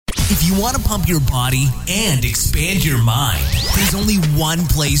If you want to pump your body and expand your mind, there's only one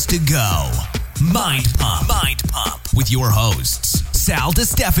place to go. Mind Pump. Mind Pump with your hosts, Sal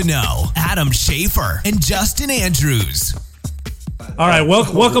DiStefano, Adam Schaefer, and Justin Andrews. All right,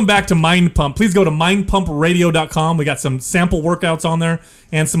 welcome back to Mind Pump. Please go to mindpumpradio.com. We got some sample workouts on there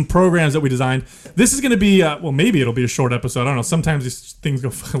and some programs that we designed. This is going to be, maybe it'll be a short episode. I don't know. Sometimes these things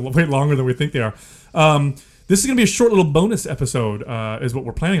go way longer than we think they are. This is going to be a short little bonus episode, is what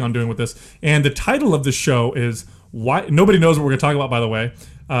we're planning on doing with this. And the title of the show is Why. Nobody knows what we're going to talk about, by the way.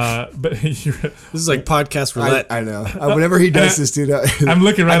 But this is like podcast roulette. I know. Whenever he does this, dude, I'm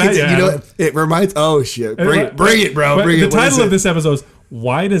looking right at you. You know what? It reminds. Oh shit! Bring it, bro. Bring it. The title of this episode is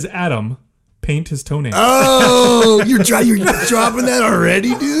Why Does Adam Paint His Toenails? Oh, you're dropping that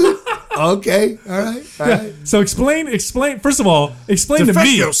already, dude. Okay, all right. So explain. First of all, explain Defend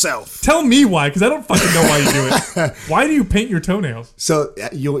to me yourself. Tell me why, because I don't fucking know why you do it. Why do you paint your toenails? So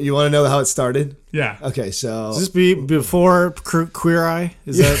you want to know how it started? Yeah. Okay, so Is this be before Queer Eye?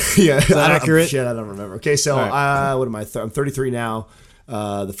 Is that accurate? I don't remember. Okay, so right. what am I? I'm 33 now.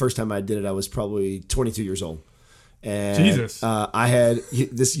 The first time I did it, I was probably 22 years old. And Jesus. I had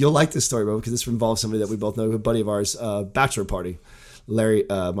this. You'll like this story, bro, because this involves somebody that we both know, a buddy of ours, bachelor party. Larry,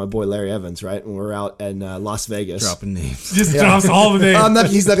 my boy Larry Evans, right? When we're out in Las Vegas, Dropping names. Just drops all the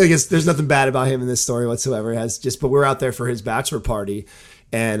names. He's not gonna get. There's nothing bad about him in this story whatsoever. But we're out there for his bachelor party,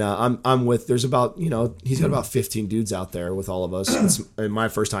 and I'm with. There's about he's got about 15 dudes out there with all of us. It's my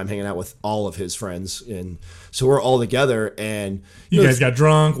first time hanging out with all of his friends, and so we're all together. And you guys got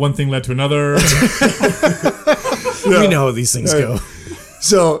drunk. One thing led to another. We know how these things go.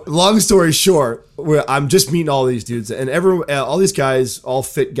 So, long story short, I'm just meeting all these dudes, and all these guys, all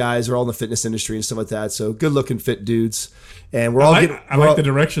fit guys, are all in the fitness industry and stuff like that. So, good-looking, fit dudes, and we're all getting. I like the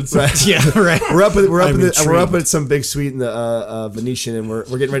directions. Right, Yeah, right. We're up at some big suite in the Venetian, and we're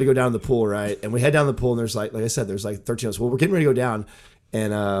getting ready to go down to the pool, right? And we head down the pool, and there's like I said, there's like 13 of us. Well, we're getting ready to go down,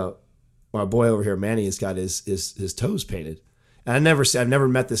 and my boy over here, Manny, has got his toes painted. And I've never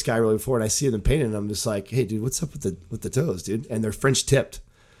met this guy really before, and I see them painted, and I'm just like, hey, dude, what's up with the toes, dude? And they're French tipped,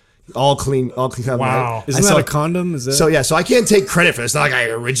 all clean. Wow. Isn't that a condom? Is that? So I can't take credit for this. It's not like I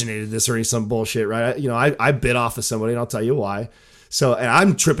originated this or any some bullshit, right? I bit off of somebody, and I'll tell you why. So, and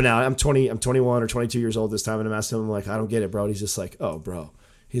I'm tripping out. I'm 21 or 22 years old this time, and I'm asking him, like, I don't get it, bro. And he's just like, oh, bro.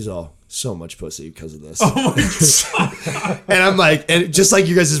 He's all so much pussy because of this. Oh my God. And I'm like, and just like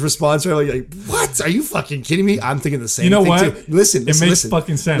you guys' response, right? Like, what? Are you fucking kidding me? I'm thinking the same thing. You know what? Too. Listen. It makes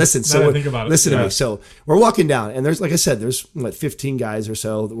fucking sense. Listen, now that I think about it. Listen to me. So we're walking down, and there's, like I said, there's 15 guys or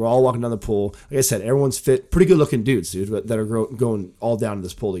so. We're all walking down the pool. Like I said, everyone's fit, pretty good looking dudes, dude, that are going all down to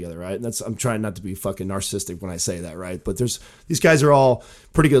this pool together, right? And I'm trying not to be fucking narcissistic when I say that, right? But these guys are all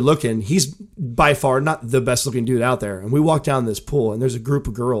pretty good looking. He's by far not the best looking dude out there. And we walk down this pool, and there's a group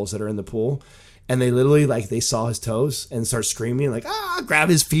of girls that are in the pool, and they literally, like, they saw his toes and start screaming, like, grab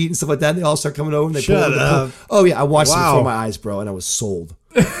his feet and stuff like that. And they all start coming over, and they pull out the pool. Oh yeah, I watched it before my eyes, bro, and I was sold.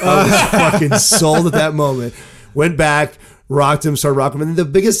 I was fucking sold at that moment. Went back, rocked him, started rocking him. And the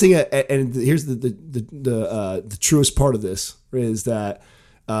biggest thing, and here's the truest part of this, is that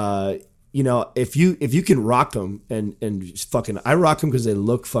if you can rock them and fucking, I rock them because they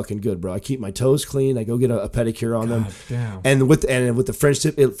look fucking good, bro. I keep my toes clean. I go get a pedicure on them. Damn. And with the French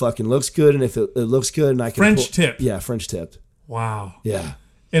tip, it fucking looks good. And if it looks good, and I can French tip. Yeah, French tipped. Wow. Yeah.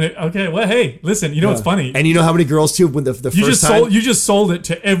 And okay, well, hey, listen, you know what's funny? And you know how many girls too when the first time you just sold it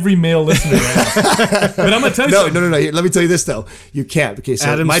to every male listener right now. But I'm gonna tell you something. No. Let me tell you this though. You can't. Okay, so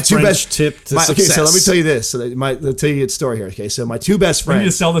Adam's my two French best tip to Okay, success. so let me tell you this. I'll tell you a story here. Okay, so my two best We need to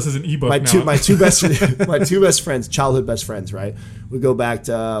friends. sell this as an ebook My now. two best friends, childhood best friends. Right, we go back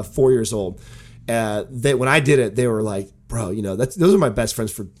to 4 years old. When I did it, they were like, bro, those are my best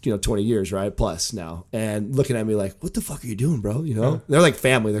friends for 20 years, right? Plus now, and looking at me like, what the fuck are you doing, bro? They're like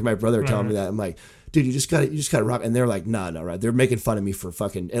family. They're my brother telling me that. I'm like, dude, you just gotta rock. And they're like, no, right? They're making fun of me for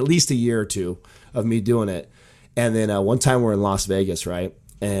fucking at least a year or two of me doing it. And then one time we're in Las Vegas, right?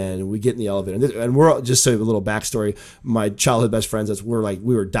 And we get in the elevator, and we're just so a little backstory. My childhood best friends, we were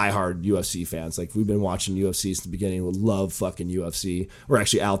diehard UFC fans. Like, we've been watching UFC since the beginning. We love fucking UFC. We're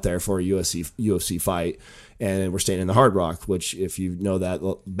actually out there for a UFC fight, and we're staying in the Hard Rock. Which, if you know that,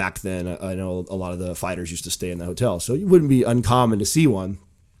 back then, I know a lot of the fighters used to stay in the hotel, so it wouldn't be uncommon to see one.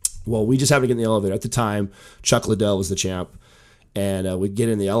 Well, we just happened to get in the elevator at the time. Chuck Liddell was the champ. And we get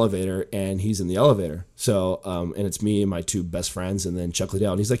in the elevator, and he's in the elevator. So, and it's me and my two best friends, and then Chuck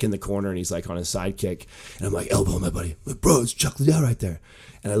Liddell. And he's like in the corner, and he's like on his sidekick. And I'm like, elbow my buddy. I'm like, bro, it's Chuck Liddell right there.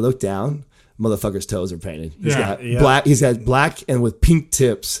 And I look down. motherfucker's toes are painted. He's got black. He's got black and with pink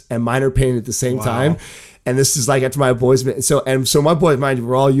tips, and mine are painted at the same time. And this is like after my boys. So my boys, mind you,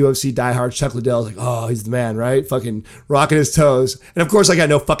 we're all UFC diehards. Chuck Liddell's like, oh, he's the man, right? Fucking rocking his toes. And of course, I got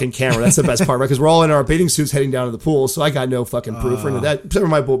no fucking camera. That's the best part, right? Because we're all in our bathing suits heading down to the pool. So I got no fucking proof or any of that. Except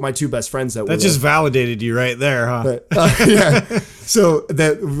for my two best friends that just validated you right there, huh? Yeah. So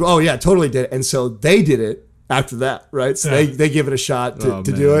totally did it. And so they did it after that, right? So they give it a shot to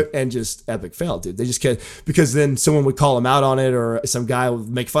do it, and just epic fail, dude. They just can't, because then someone would call them out on it, or some guy would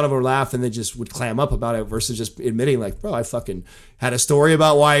make fun of them or laugh, and they just would clam up about it versus just admitting like, bro, I fucking had a story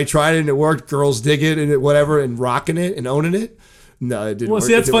about why I tried it and it worked. Girls dig it and whatever, and rocking it and owning it. No, it didn't work. Well,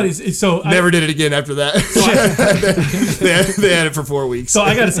 see, that's funny. So never did it again after that. They had it for 4 weeks. So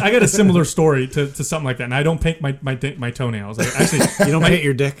I got a similar story to something like that. And I don't paint my toenails. Actually, you don't paint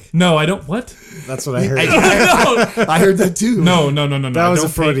your dick? No, I don't. What? That's what I heard. I heard that too. No. That was a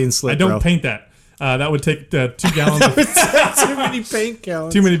Freudian slip. I don't paint that. That would take 2 gallons. Too many paint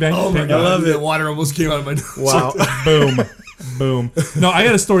gallons. Too many paint gallons. I love it. Water almost came out of my nose. Wow. Boom. No, I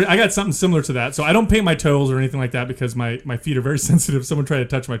got a story. I got something similar to that. So I don't paint my toes or anything like that because my feet are very sensitive. If someone tried to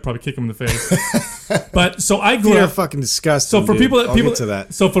touch them, I'd probably kick them in the face. But so I grew up. You're fucking disgusting. So for dude. people that I'll get to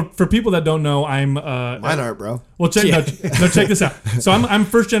that. So for people that don't know, I'm mine aren't, bro. Well, check this out. So I'm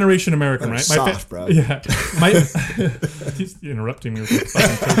first generation American, right? Soft, bro. Yeah. He's interrupting me with the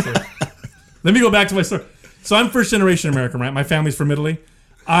fucking toes. Let me go back to my story. So I'm first generation American, right? My family's from Italy.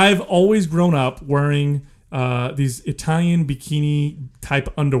 I've always grown up wearing these Italian bikini type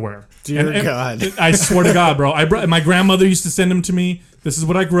underwear. Dear God. I swear to God, bro. My grandmother used to send them to me. This is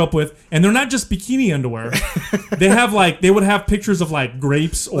what I grew up with. And they're not just bikini underwear. They would have pictures of like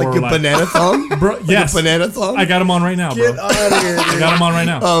grapes or like a banana thong? Bro, yes. A banana thong? I got them on right now, bro. Get out of here, dude. I got them on right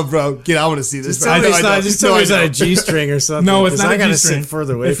now. Oh, bro. I want to see this. Just tell me it's not a G-string or something. No, it's not a a G-string. Sit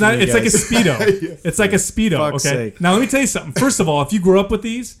further away it's from not. you It's guys. like a Speedo. It's like a Speedo, Fuck's okay? sake. Now, let me tell you something. First of all, if you grew up with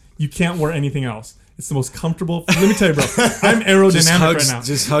these, you can't wear anything else. It's the most comfortable. Let me tell you, bro. I'm aerodynamic right now.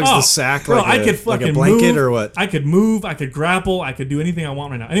 Just hugs the sack bro, like, I could fucking like a blanket move, or what? I could move. I could grapple. I could do anything I want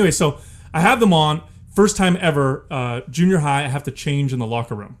right now. Anyway, so I have them on. First time ever, junior high, I have to change in the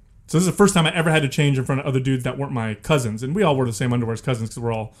locker room. So this is the first time I ever had to change in front of other dudes that weren't my cousins. And we all wore the same underwear as cousins because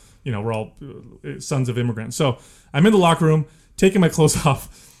we're all sons of immigrants. So I'm in the locker room, taking my clothes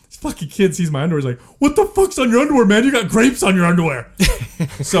off. This fucking kid sees my underwear. He's like, what the fuck's on your underwear, man? You got grapes on your underwear.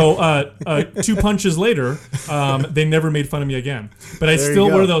 So 2 punches later, they never made fun of me again. But I still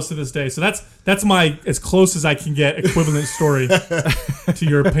wear those to this day. So that's my as close as I can get equivalent story to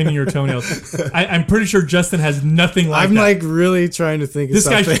your painting your toenails. I'm pretty sure Justin has nothing like that. I'm like really trying to think of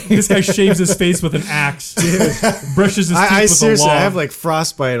something. This guy shaves his face with an axe. Brushes his teeth with seriously, a log. I have like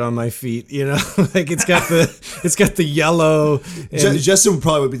frostbite on my feet, you know? Like it's got the yellow. Justin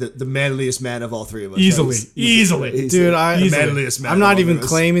probably would be the manliest man of all three of us. Easily. Dude, manliest man I'm not even of us.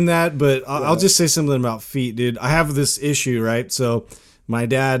 claiming that, but I'll just say something about feet, dude. I have this issue, right? So my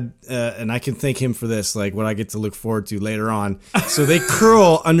dad, and I can thank him for this, like what I get to look forward to later on. So they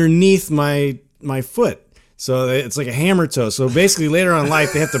curl underneath my foot. So it's like a hammer toe. So basically later on in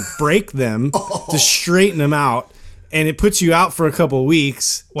life, they have to break them to straighten them out. And it puts you out for a couple of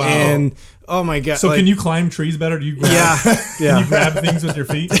weeks. Wow. And oh my God. So can you climb trees better? Do you grab, Can you grab things with your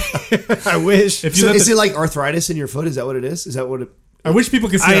feet? I wish. Is it like arthritis in your foot? Is that what it is? Is that what it... I wish people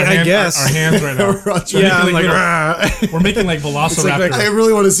could see our hands right now. We're making like velociraptors. I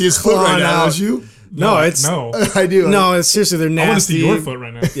really want to see his foot right now. Don't you? No, I do. No, it's seriously, they're nasty. I want to see your foot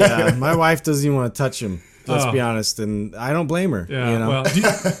right now. Yeah, my wife doesn't even want to touch him. Let's be honest, and I don't blame her. Yeah. You know? Well,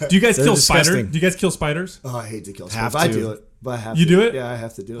 do you guys kill spiders? Do you guys kill spiders? Oh, I hate to kill Have spiders. to. I do it. But I have you to. do it? Yeah, I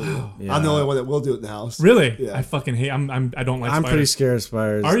have to do it. Yeah. I'm the only one that will do it in the house. Really? Yeah. I fucking hate. I don't like. I'm spiders. pretty scared of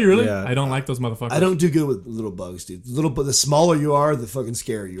spiders. Are you really? Yeah. I don't like those motherfuckers. I don't do good with little bugs, dude. The smaller you are, the fucking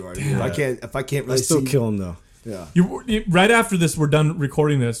scarier you are. Dude. If I can't really still kill them though. Yeah. Right after this, we're done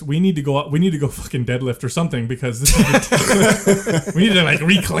recording this. We need to go. We need to go fucking deadlift or something because this is we need to like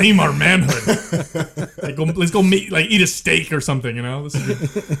reclaim our manhood. Like let's go eat a steak or something. You know,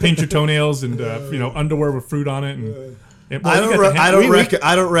 paint your toenails and underwear with fruit on it. And I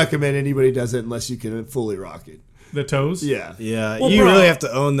don't recommend anybody does it unless you can fully rock it. The toes. Yeah. Yeah. Well, you really have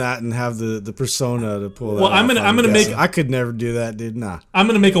to own that and have the persona to pull that. Well, I'm gonna make. I could never do that, dude. Nah. I'm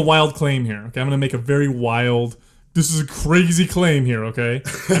gonna make a wild claim here. Okay, I'm gonna make a very wild. This is a crazy claim here. Okay,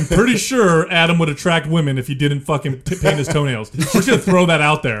 I'm pretty sure Adam would attract women if he didn't fucking paint his toenails. We're just gonna throw that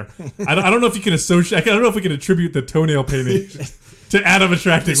out there. I don't know if you can associate. I don't know if we can attribute the toenail painting to Adam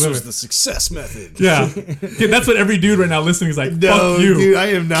attracting This women. was the success method. Yeah. Okay, that's what every dude right now listening is like, No, fuck you. dude, I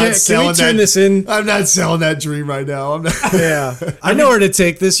am not Can selling we turn that. this in? I'm not selling that dream right now. I'm not. Yeah, I know where to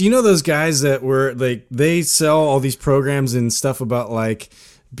take this. You know those guys that were like they sell all these programs and stuff about like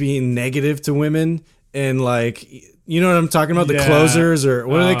being negative to women and like you know what I'm talking about? The Yeah. closers or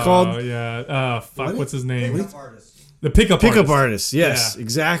what are they Oh, called? yeah. Fuck, what's his name? Pickup artist. The pickup Artists. Yes, Yeah.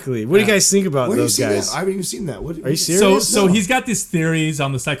 exactly. What do you guys think about Where have you those seen guys? that? I haven't even seen that. What, Are you So, serious? so he's got these theories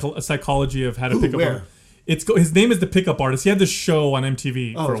on the psychology of how to pick up. where? His name is the Pickup Artist. He had this show on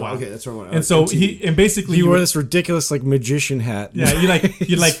MTV for a while. Okay, that's what I want. And so MTV. basically He you wore would- this ridiculous like magician hat. Yeah,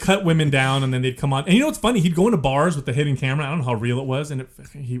 you'd like cut women down and then they'd come on. And you know what's funny? He'd go into bars with the hidden camera. I don't know how real it was, and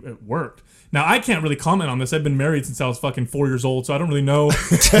it worked. Now I can't really comment on this. I've been married since I was fucking 4 years old, so I don't really know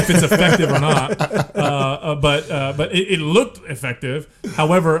if it's effective or not. But it looked effective.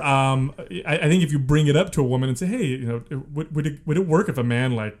 However, I think if you bring it up to a woman and say, hey, you know, would it work if a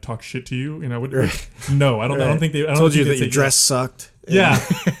man like talks shit to you? You know, no, I don't think they. I don't Told think you they'd that your say dress sucked. Yeah.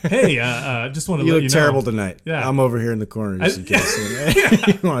 Hey, just want to You let look you know. terrible tonight. Yeah. I'm over here in the corner just in case.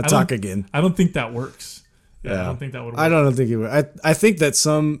 You want to talk again? I don't think that works. Yeah, Yeah. I don't think that would work. I don't think it would. I think that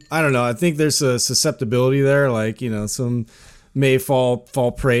I don't know. I think there's a susceptibility there. Like, you know, some may fall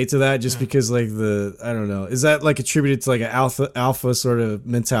prey to that just because like I don't know. Is that like attributed to like an alpha sort of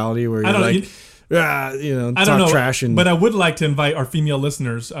mentality where you're like, you know, I don't know, trash and. but I would like to invite our female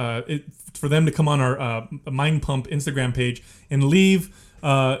listeners for them to come on our Mind Pump Instagram page and leave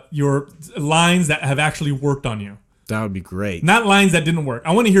your lines that have actually worked on you. That would be great. Not lines that didn't work.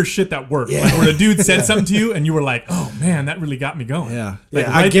 I want to hear shit that worked. Like where the dude said something to you and you were like, oh man, that really got me going. Yeah. Like,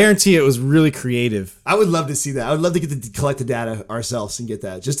 I guarantee it was really creative. I would love to see that. I would love to get to collect the data ourselves and get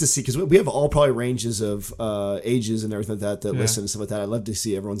that just to see because we have all probably ranges of ages and everything like that listen and stuff like that. I'd love to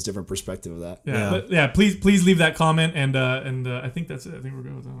see everyone's different perspective of that. Yeah. But yeah, please leave that comment and I think that's it. I think we're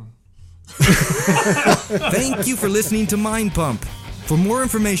good with that one. Thank you for listening to Mind Pump. For more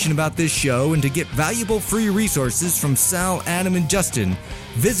information about this show and to get valuable free resources from Sal, Adam, and Justin,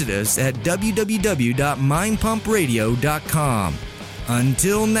 visit us at www.mindpumpradio.com.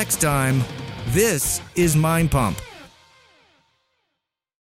 Until next time, this is Mind Pump.